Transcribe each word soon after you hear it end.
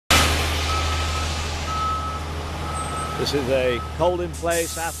This is a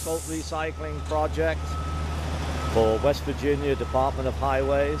cold-in-place asphalt recycling project for West Virginia Department of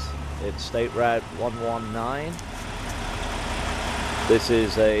Highways. It's State Route 119. This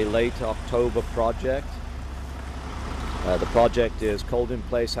is a late October project. The project is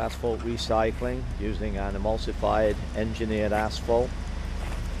cold-in-place asphalt recycling using an emulsified engineered asphalt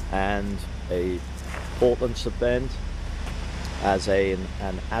and a Portland cement as an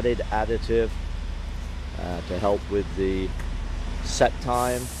added additive to help with the set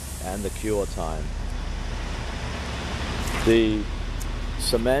time and the cure time. The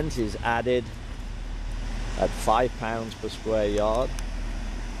cement is added at 5 pounds per square yard,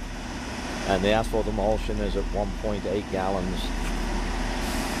 and the asphalt emulsion is at 1.8 gallons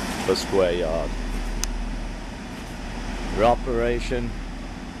per square yard. The operation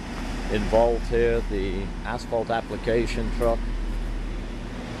involved here, the asphalt application truck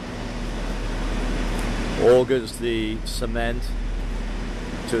augers the cement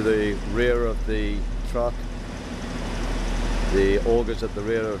to the rear of the truck. The augers at the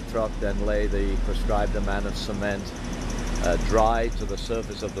rear of the truck then lay the prescribed amount of cement dry to the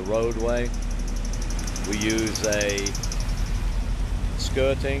surface of the roadway. We use a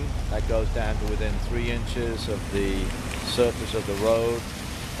skirting that goes down to within 3 inches of the surface of the road,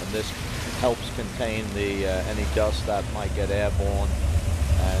 and this helps contain the any dust that might get airborne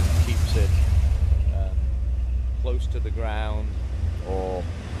and keeps it close to the ground, or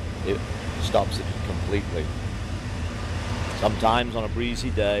it stops it completely. Sometimes on a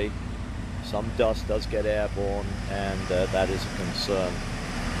breezy day, some dust does get airborne, and that is a concern.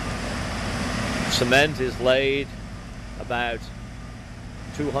 Cement is laid about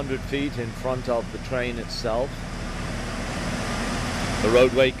 200 feet in front of the train itself. The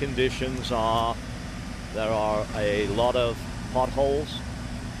roadway conditions are, there are a lot of potholes,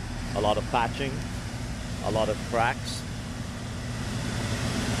 a lot of patching, a lot of cracks.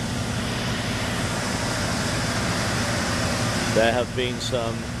 There have been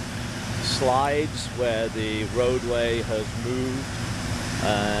some slides where the roadway has moved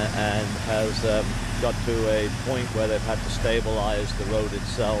and has got to a point where they've had to stabilize the road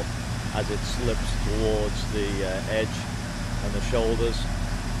itself as it slips towards the edge and the shoulders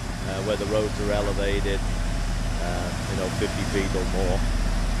where the roads are elevated 50 feet or more.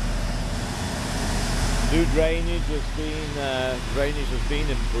 New drainage has been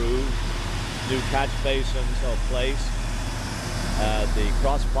improved. New catch basins are placed. The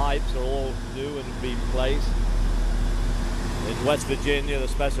cross pipes are all new and being placed. In West Virginia, the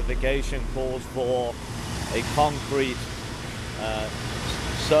specification calls for a concrete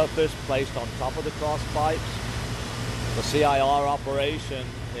surface placed on top of the cross pipes. The CIR operation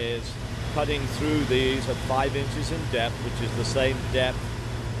is cutting through these at 5 inches in depth, which is the same depth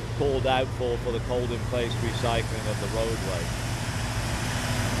called out for the cold-in-place recycling of the roadway.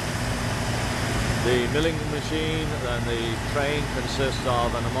 The milling machine and the train consists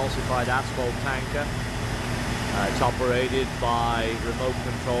of an emulsified asphalt tanker. It's operated by remote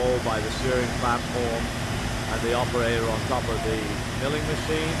control by the steering platform and the operator on top of the milling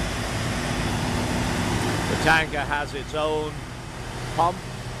machine. The tanker has its own pump.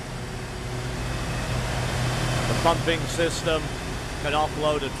 The pumping system can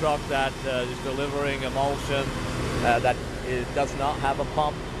offload a truck that is delivering emulsion that does not have a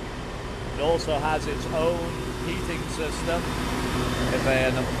pump. It also has its own heating system. If a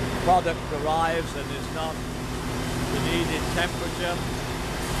product arrives and is not the needed temperature,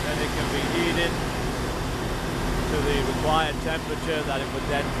 then it can be heated to the required temperature that it would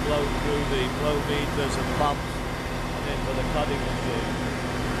then flow through the flow meters and pumps and into the cutting machine.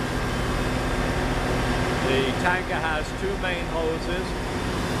 The tanker has 2 main hoses.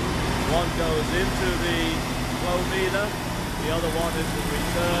 One goes into the flow meter, the other one is in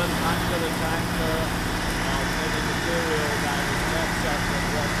return back to the tanker of any material that is in excess of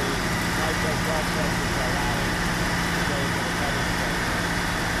what the microprocessors are allowing to go to the cutting station.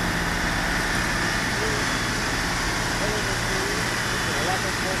 The milling machine is an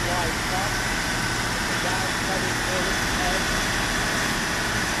 11-foot wide top with a down cutting milling edge.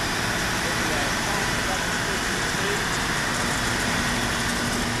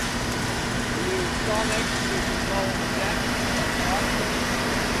 Sonic to control the deck.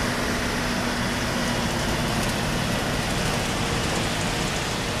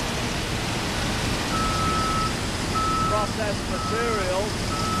 Processed material,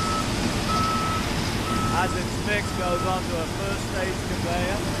 as it's mixed, goes onto a first stage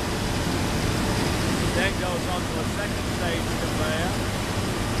conveyor, then goes onto a second stage conveyor,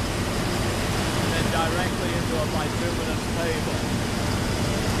 and then directly into a bituminous table.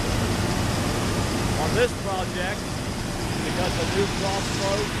 On this project, because the new cross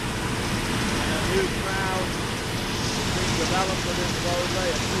slope and a new crown being developed within the roadway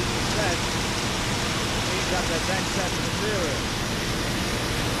at 2% means that there's excess material.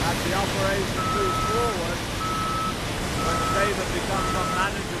 As the operation moves forward, when the pavement becomes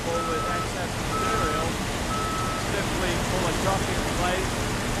unmanageable with excess material, simply pull a truck in place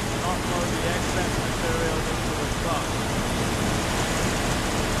and offload the excess material into a truck.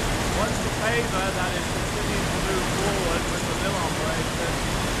 Once the paver that is continuing to move forward with the mill operation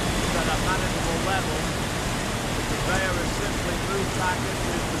is at a manageable level, the conveyor is simply moved back into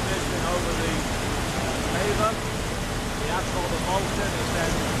its position over the paver. The asphalt emulsion is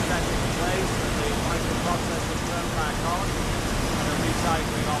then set in place and the microprocessor is turned back on and the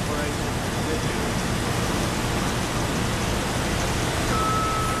recycling operation continues.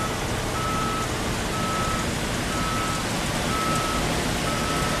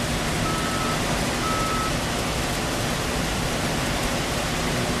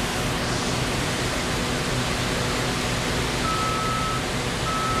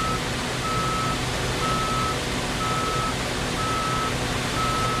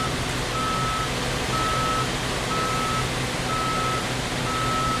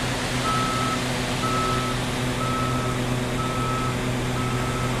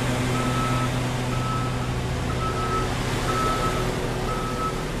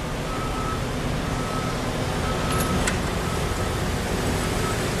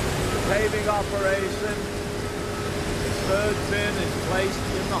 Paving operation, the third bin is placed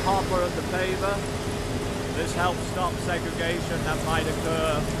in the hopper of the paver. This helps stop segregation that might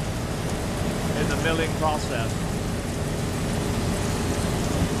occur in the milling process.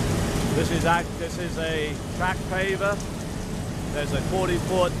 This is a track paver. There's a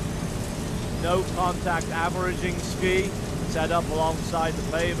 40-foot no contact averaging ski set up alongside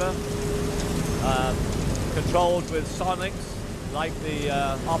the paver, controlled with sonics like the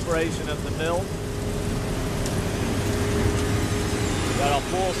operation of the mill. There are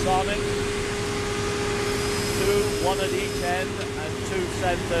 4 sonics, 2, 1 at each end and 2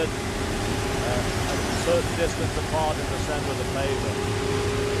 centered a certain distance apart in the center of the paver.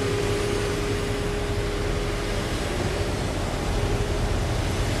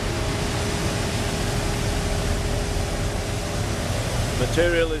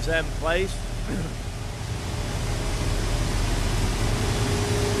 Material is then placed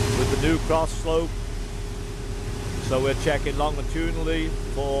with the new cross slope, so we're checking longitudinally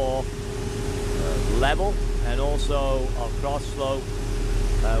for level, and also our cross slope,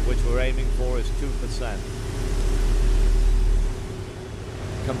 which we're aiming for, is 2%.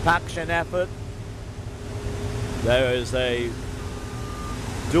 Compaction effort, there is a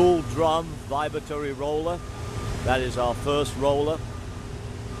dual drum vibratory roller. That is our first roller.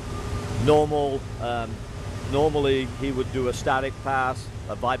 Normally he would do a static pass,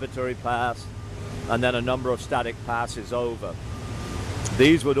 a vibratory pass, and then a number of static passes over.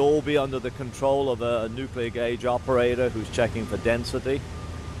 These would all be under the control of a nuclear gauge operator who's checking for density.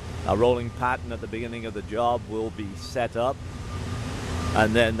 A rolling pattern at the beginning of the job will be set up,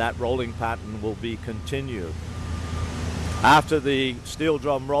 and then that rolling pattern will be continued. After the steel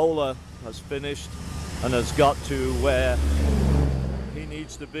drum roller has finished and has got to where he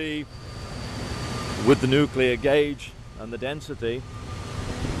needs to be with the nuclear gauge and the density,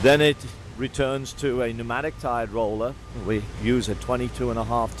 then it returns to a pneumatic tide roller. We use a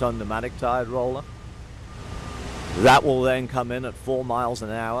 22.5 ton pneumatic tide roller. That will then come in at 4 miles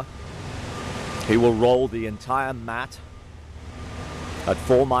an hour. He will roll the entire mat at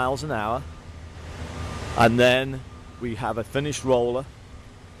 4 miles an hour, and then we have a finished roller,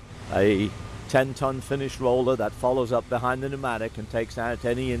 a 10-ton finished roller that follows up behind the pneumatic and takes out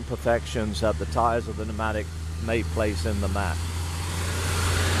any imperfections that the tires of the pneumatic may place in the mat.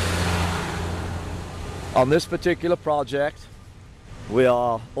 On this particular project, we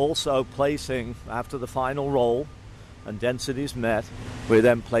are also placing, after the final roll and density is met, we're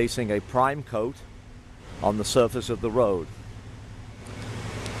then placing a prime coat on the surface of the road.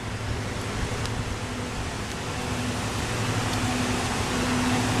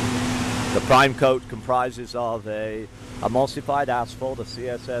 The prime coat comprises of a emulsified asphalt, a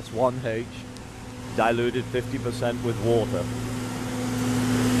CSS1H, diluted 50% with water.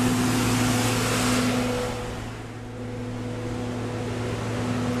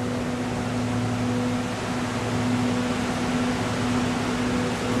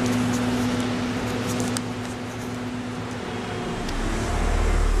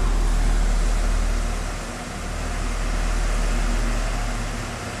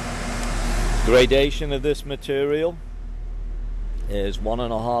 Gradation of this material is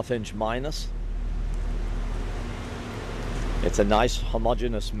 1.5 inch minus. It's a nice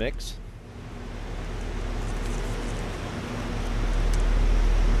homogeneous mix.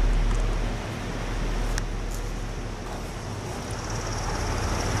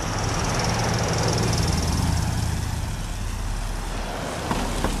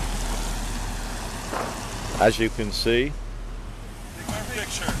 As you can see,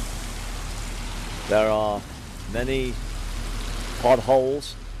 there are many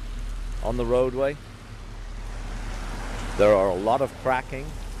potholes on the roadway. There are a lot of cracking.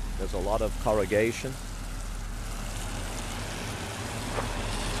 There's a lot of corrugation.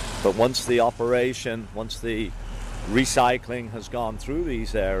 But once the recycling has gone through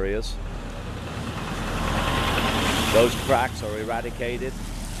these areas, those cracks are eradicated,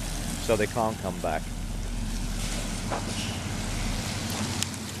 so they can't come back.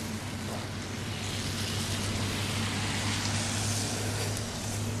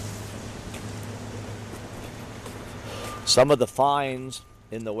 Some of the fines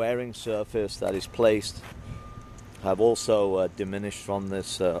in the wearing surface that is placed have also diminished from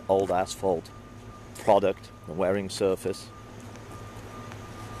this old asphalt product, the wearing surface.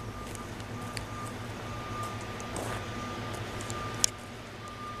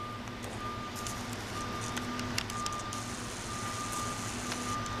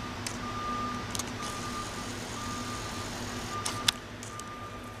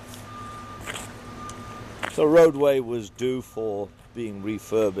 The roadway was due for being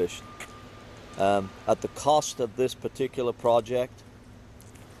refurbished. At the cost of this particular project,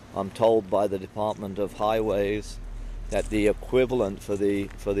 I'm told by the Department of Highways that the equivalent for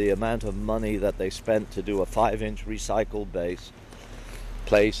the amount of money that they spent to do a 5-inch recycled base,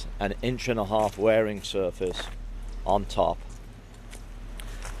 place an 1.5-inch wearing surface on top.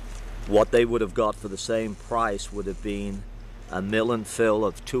 What they would have got for the same price would have been a mill and fill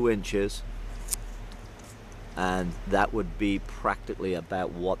of 2 inches, and that would be practically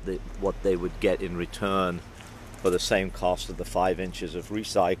about what they would get in return for the same cost of the 5 inches of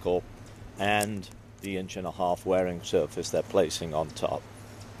recycle and the 1.5-inch wearing surface they're placing on top.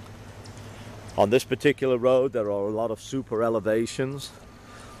 On this particular road there are a lot of super elevations,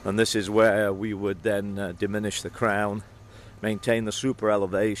 and this is where we would then diminish the crown, maintain the super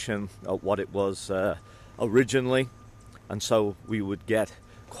elevation of what it was originally, and so we would get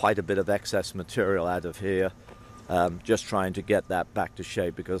quite a bit of excess material out of here, just trying to get that back to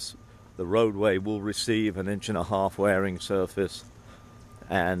shape, because the roadway will receive an 1.5-inch wearing surface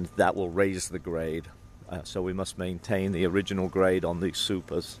and that will raise the grade, so we must maintain the original grade on these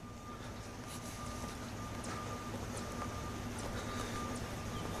supers.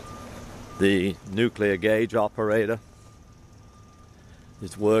 The nuclear gauge operator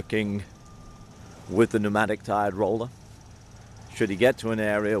is working with the pneumatic tired roller. Should he get to an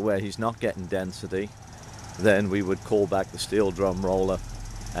area where he's not getting density, then we would call back the steel drum roller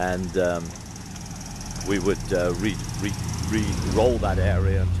and we would re-roll that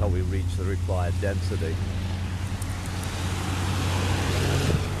area until we reach the required density.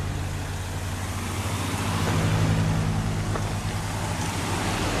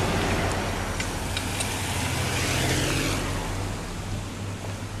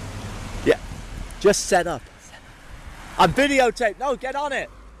 Yeah, just set up. I'm videotape. No, get on it.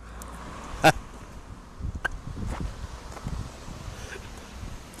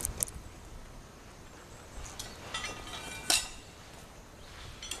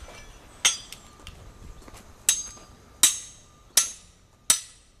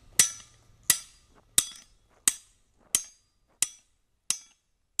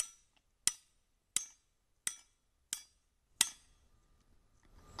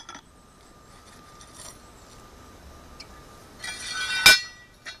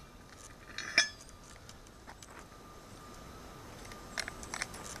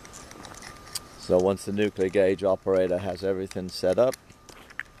 So once the nuclear gauge operator has everything set up,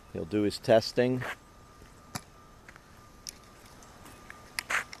 he'll do his testing.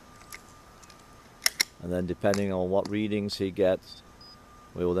 And then depending on what readings he gets,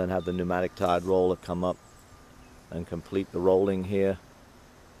 we will then have the pneumatic tired roller come up and complete the rolling here.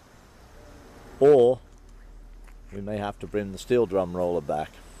 Or we may have to bring the steel drum roller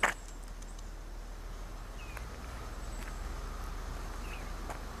back.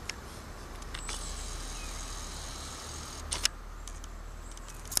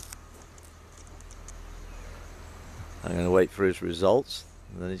 I'm going to wait for his results,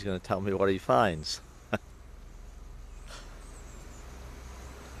 and then he's going to tell me what he finds.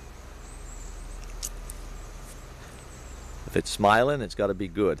 If it's smiling, it's got to be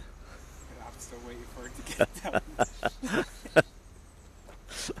good. I'm still waiting for it to get done.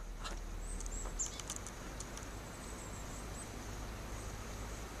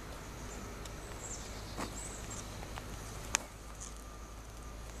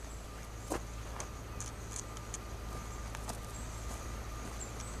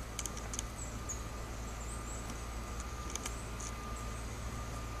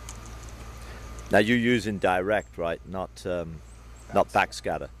 Now you're using direct, right? Not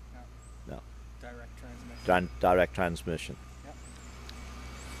backscatter. No. No. Direct transmission. Direct transmission. Yep.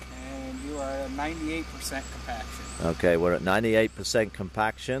 And you are at 98% compaction. Okay, we're at 98%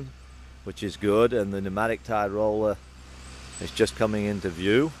 compaction, which is good, and the pneumatic tire roller is just coming into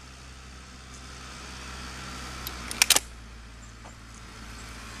view.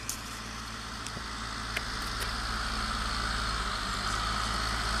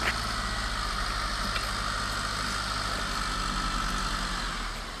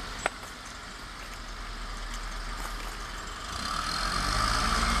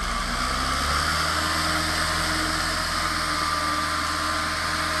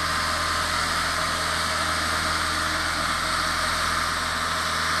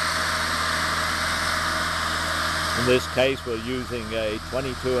 In this case, we're using a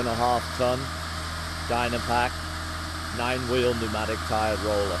 22.5-ton Dynapack 9-wheel pneumatic tire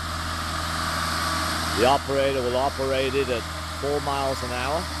roller. The operator will operate it at 4 miles an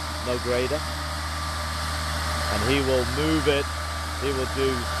hour, no greater, and he will move it. He will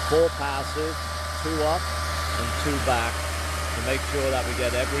do 4 passes, 2 up and 2 back, to make sure that we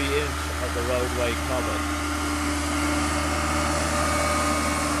get every inch of the roadway covered.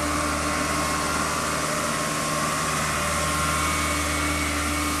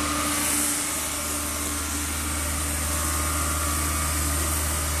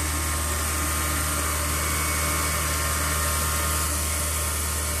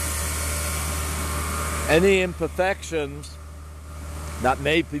 Any imperfections that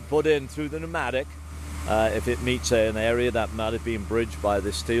may be put in through the pneumatic, if it meets an area that might have been bridged by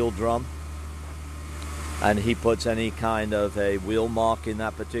the steel drum, and he puts any kind of a wheel mark in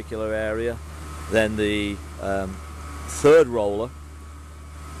that particular area, then the third roller,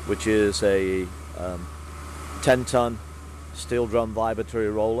 which is a 10-ton steel drum vibratory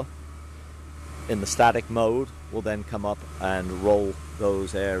roller in the static mode, will then come up and roll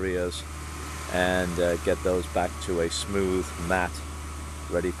those areas and get those back to a smooth mat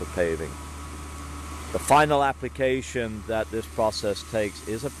ready for paving. The final application that this process takes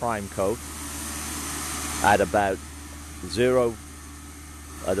is a prime coat at about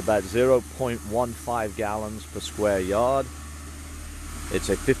 0.15 gallons per square yard. It's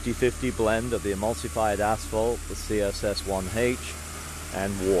a 50-50 blend of the emulsified asphalt, the CSS1H,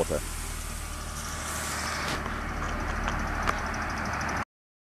 and water.